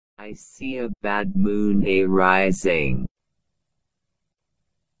I see a bad moon arising.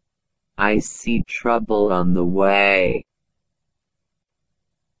 I see trouble on the way.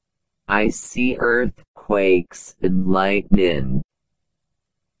 I see earthquakes and lightning.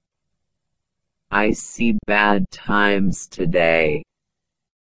 I see bad times today.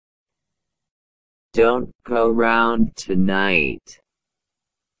 Don't go round tonight.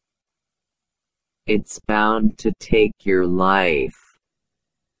 It's bound to take your life.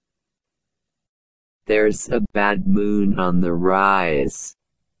 There's a bad moon on the rise.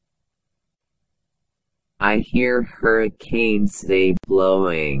 I hear hurricanes they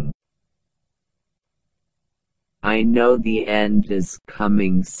blowing. I know the end is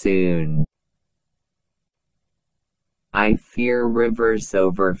coming soon. I fear rivers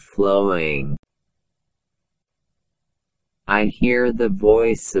overflowing. I hear the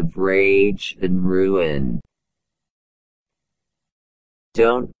voice of rage and ruin.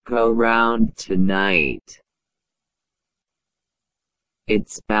 Don't go round tonight.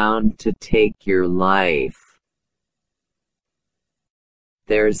 It's bound to take your life.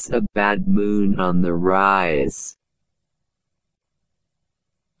 There's a bad moon on the rise.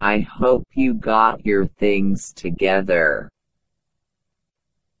 I hope you got your things together.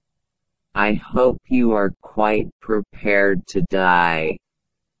 I hope you are quite prepared to die.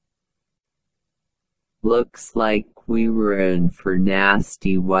 Looks like we were in for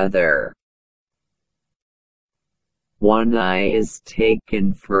nasty weather. One eye is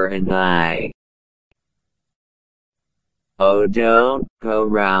taken for an eye. Oh, don't go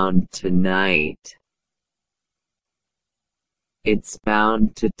round tonight. It's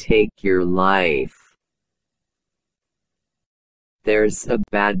bound to take your life. There's a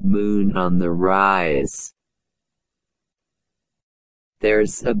bad moon on the rise.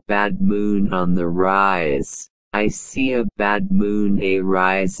 There's a bad moon on the rise. I see a bad moon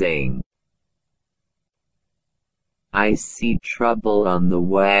arising. I see trouble on the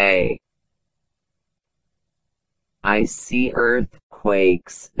way. I see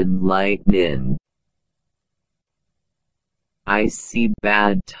earthquakes and lightning. I see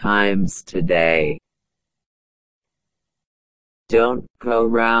bad times today. Don't go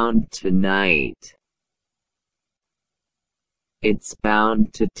round tonight. It's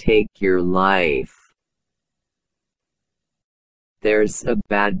bound to take your life. There's a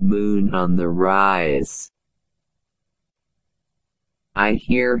bad moon on the rise. I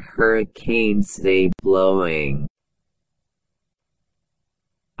hear hurricanes they blowing.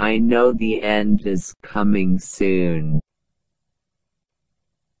 I know the end is coming soon.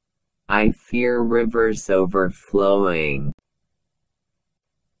 I fear rivers overflowing.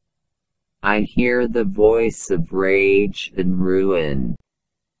 I hear the voice of rage and ruin.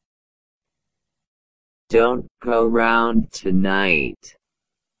 Don't go round tonight.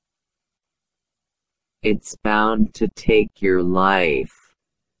 It's bound to take your life.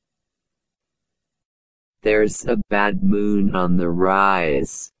 There's a bad moon on the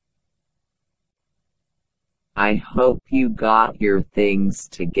rise. I hope you got your things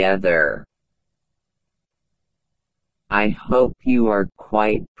together. I hope you are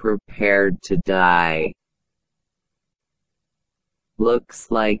quite prepared to die. Looks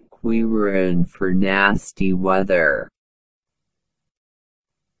like we were in for nasty weather.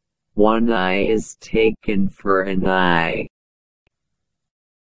 One eye is taken for an eye.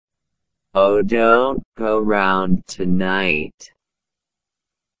 Oh, don't go round tonight.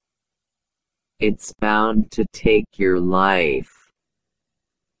 It's bound to take your life.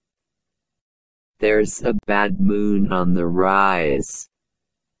 There's a bad moon on the rise.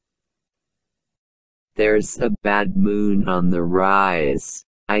 There's a bad moon on the rise.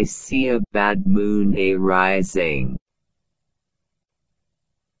 I see a bad moon arising.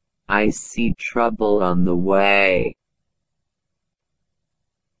 I see trouble on the way.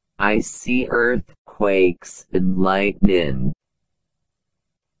 I see earthquakes and lightning.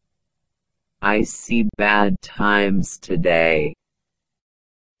 I see bad times today.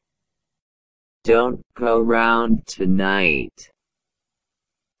 Don't go round tonight.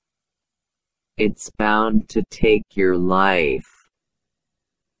 It's bound to take your life.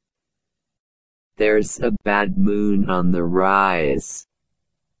 There's a bad moon on the rise.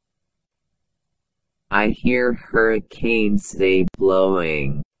 I hear hurricanes they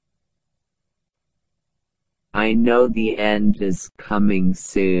blowing. I know the end is coming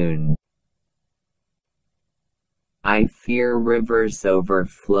soon. I fear rivers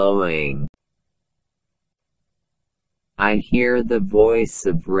overflowing. I hear the voice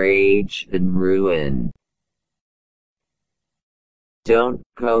of rage and ruin. Don't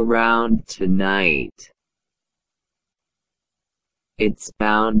go round tonight. It's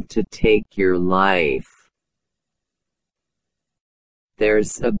bound to take your life.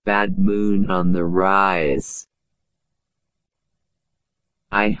 There's a bad moon on the rise.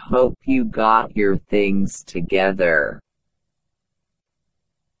 I hope you got your things together.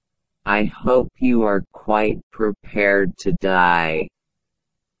 I hope you are quite prepared to die.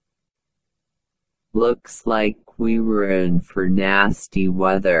 Looks like we were in for nasty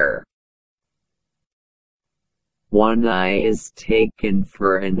weather. One eye is taken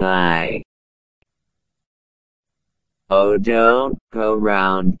for an eye. Oh, don't go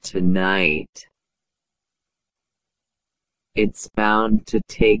round tonight. It's bound to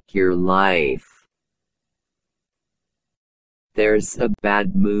take your life. There's a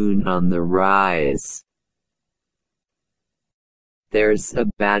bad moon on the rise. There's a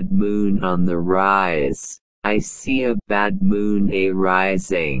bad moon on the rise. I see a bad moon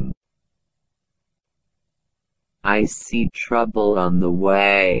rising. I see trouble on the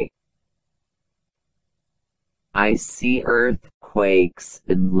way. I see earthquakes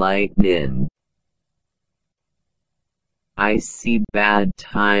and lightning. I see bad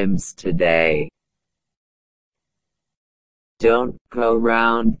times today. Don't go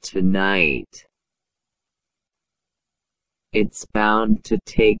round tonight. It's bound to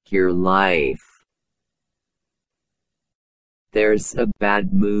take your life. There's a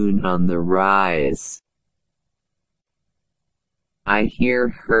bad moon on the rise. I hear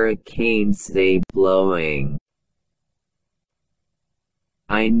hurricanes blowing.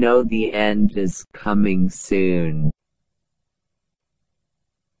 I know the end is coming soon.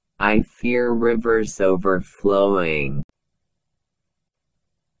 I fear rivers overflowing.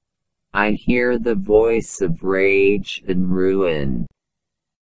 I hear the voice of rage and ruin.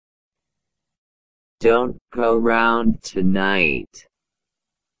 Don't go round tonight.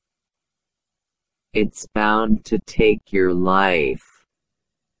 It's bound to take your life.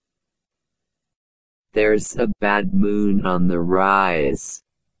 There's a bad moon on the rise.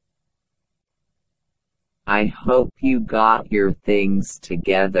 I hope you got your things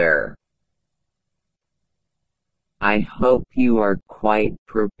together. I hope you are quite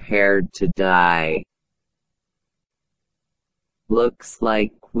prepared to die. Looks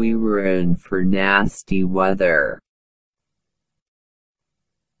like we were in for nasty weather.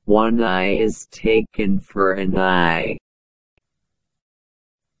 One eye is taken for an eye.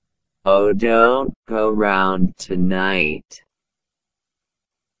 Oh, don't go round tonight.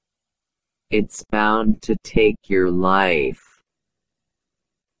 It's bound to take your life.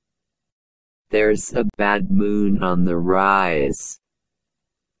 There's a bad moon on the rise.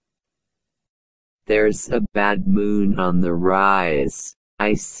 There's a bad moon on the rise.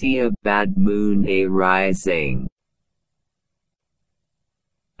 I see a bad moon rising.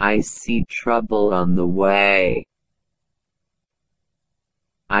 I see trouble on the way.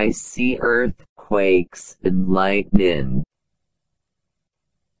 I see earthquakes and lightning.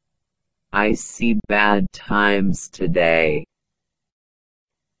 I see bad times today.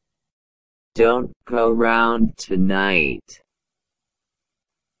 Don't go round tonight.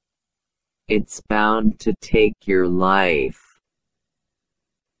 It's bound to take your life.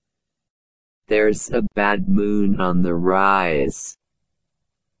 There's a bad moon on the rise.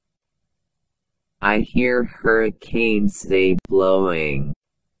 I hear hurricanes blowing.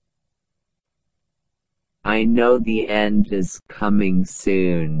 I know the end is coming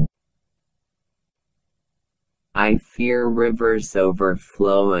soon. I fear rivers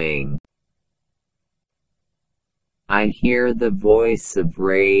overflowing. I hear the voice of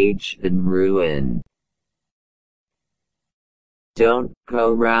rage and ruin. Don't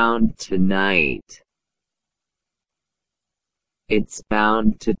go round tonight. It's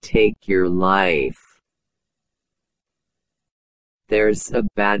bound to take your life. There's a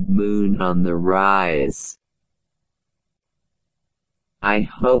bad moon on the rise. I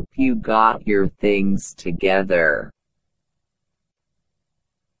hope you got your things together.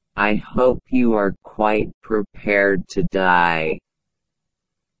 I hope you are quite prepared to die.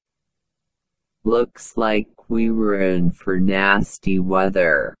 Looks like we were in for nasty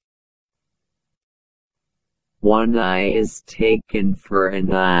weather. One eye is taken for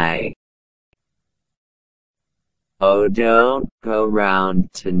an eye. Oh, don't go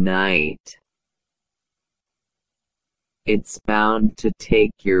round tonight. It's bound to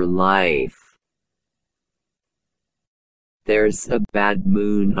take your life. There's a bad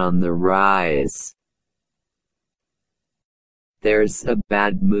moon on the rise. There's a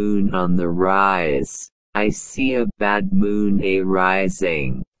bad moon on the rise. I see a bad moon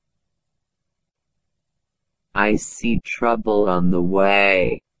rising. I see trouble on the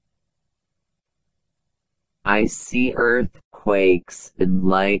way. I see earthquakes earthquakes and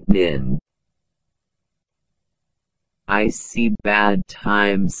lightning. I see bad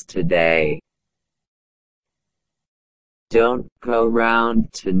times today. Don't go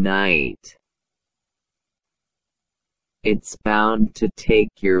round tonight. It's bound to take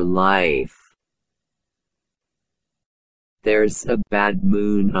your life. There's a bad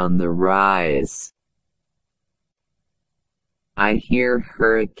moon on the rise. I hear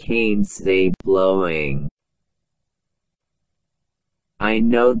hurricanes they blowing. I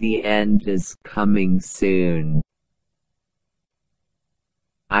know the end is coming soon.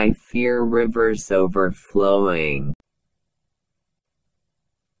 I fear rivers overflowing.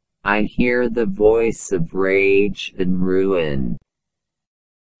 I hear the voice of rage and ruin.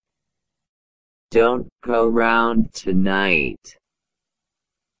 Don't go round tonight.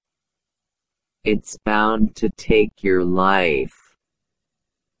 It's bound to take your life.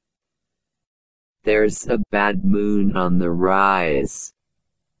 There's a bad moon on the rise.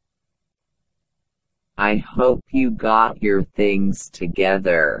 I hope you got your things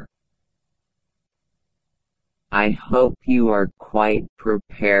together. I hope you are quite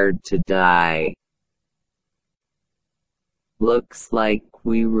prepared to die. Looks like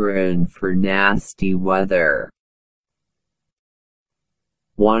we were in for nasty weather.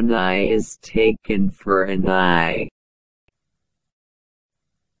 One eye is taken for an eye.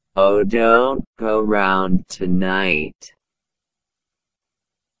 Oh, don't go round tonight.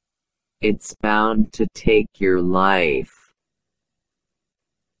 It's bound to take your life.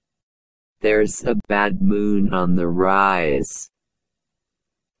 There's a bad moon on the rise.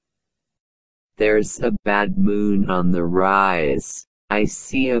 There's a bad moon on the rise. I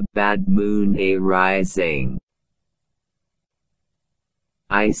see a bad moon a-rising.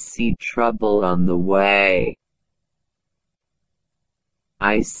 I see trouble on the way.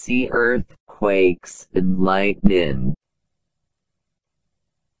 I see earthquakes and lightning.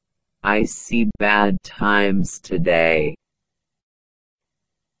 I see bad times today.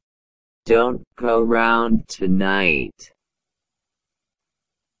 Don't go round tonight.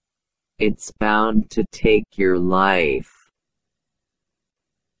 It's bound to take your life.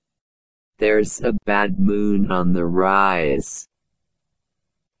 There's a bad moon on the rise.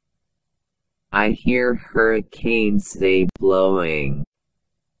 I hear hurricanes they blowing.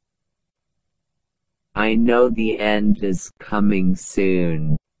 I know the end is coming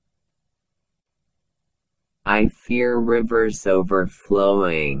soon. I fear rivers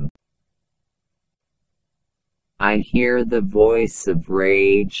overflowing. I hear the voice of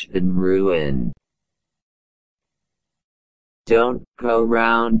rage and ruin. Don't go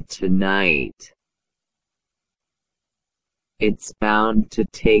round tonight. It's bound to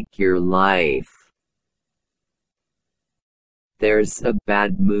take your life. There's a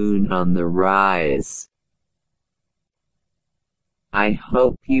bad moon on the rise. I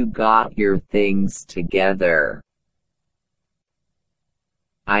hope you got your things together.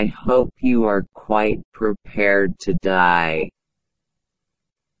 I hope you are quite prepared to die.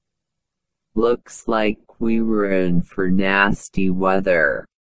 Looks like we were in for nasty weather.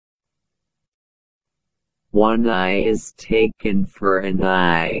 One eye is taken for an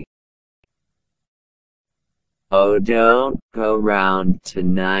eye. Oh, don't go round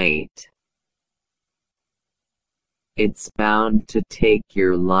tonight. It's bound to take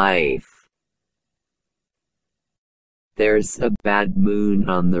your life. There's a bad moon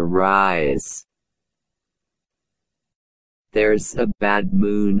on the rise. There's a bad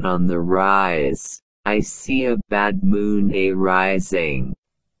moon on the rise. I see a bad moon a-rising.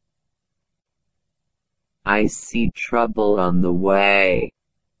 I see trouble on the way.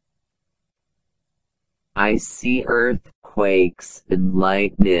 I see earthquakes and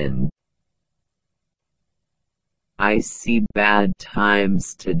lightning. I see bad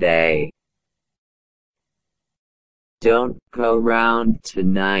times today. Don't go round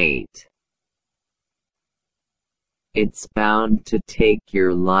tonight. It's bound to take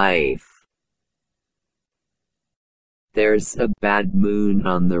your life. There's a bad moon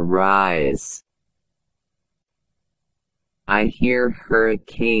on the rise. I hear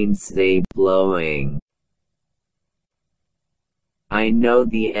hurricanes they blowing. I know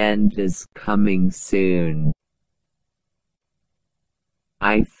the end is coming soon.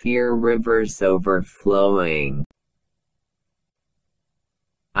 I fear rivers overflowing.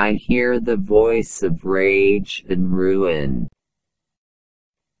 I hear the voice of rage and ruin.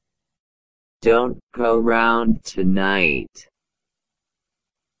 Don't go round tonight.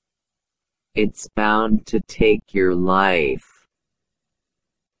 It's bound to take your life.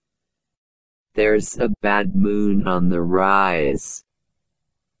 There's a bad moon on the rise.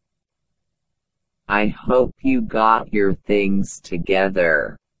 I hope you got your things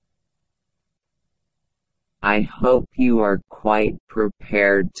together. I hope you are quite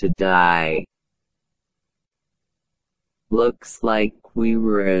prepared to die. Looks like we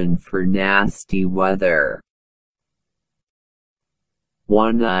were in for nasty weather.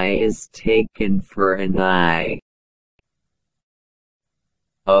 One eye is taken for an eye.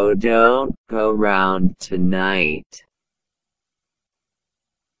 Oh, don't go round tonight.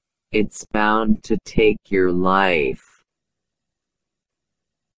 It's bound to take your life.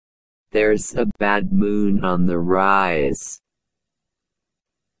 There's a bad moon on the rise.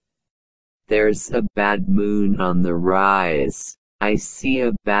 There's a bad moon on the rise. I see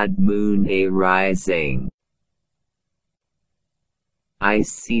a bad moon rising. I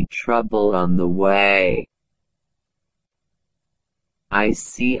see trouble on the way. I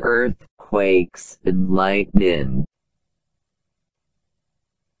see earthquakes and lightning.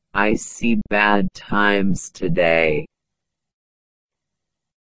 I see bad times today.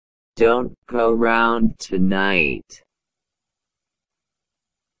 Don't go round tonight.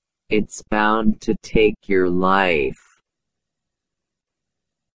 It's bound to take your life.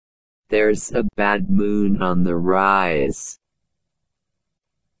 There's a bad moon on the rise.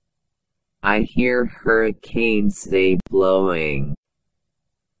 I hear hurricanes blowing.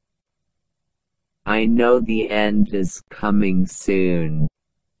 I know the end is coming soon.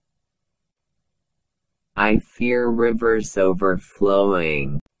 I fear rivers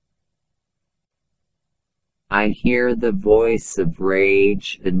overflowing. I hear the voice of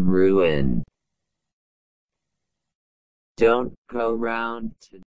rage and ruin. Don't go round to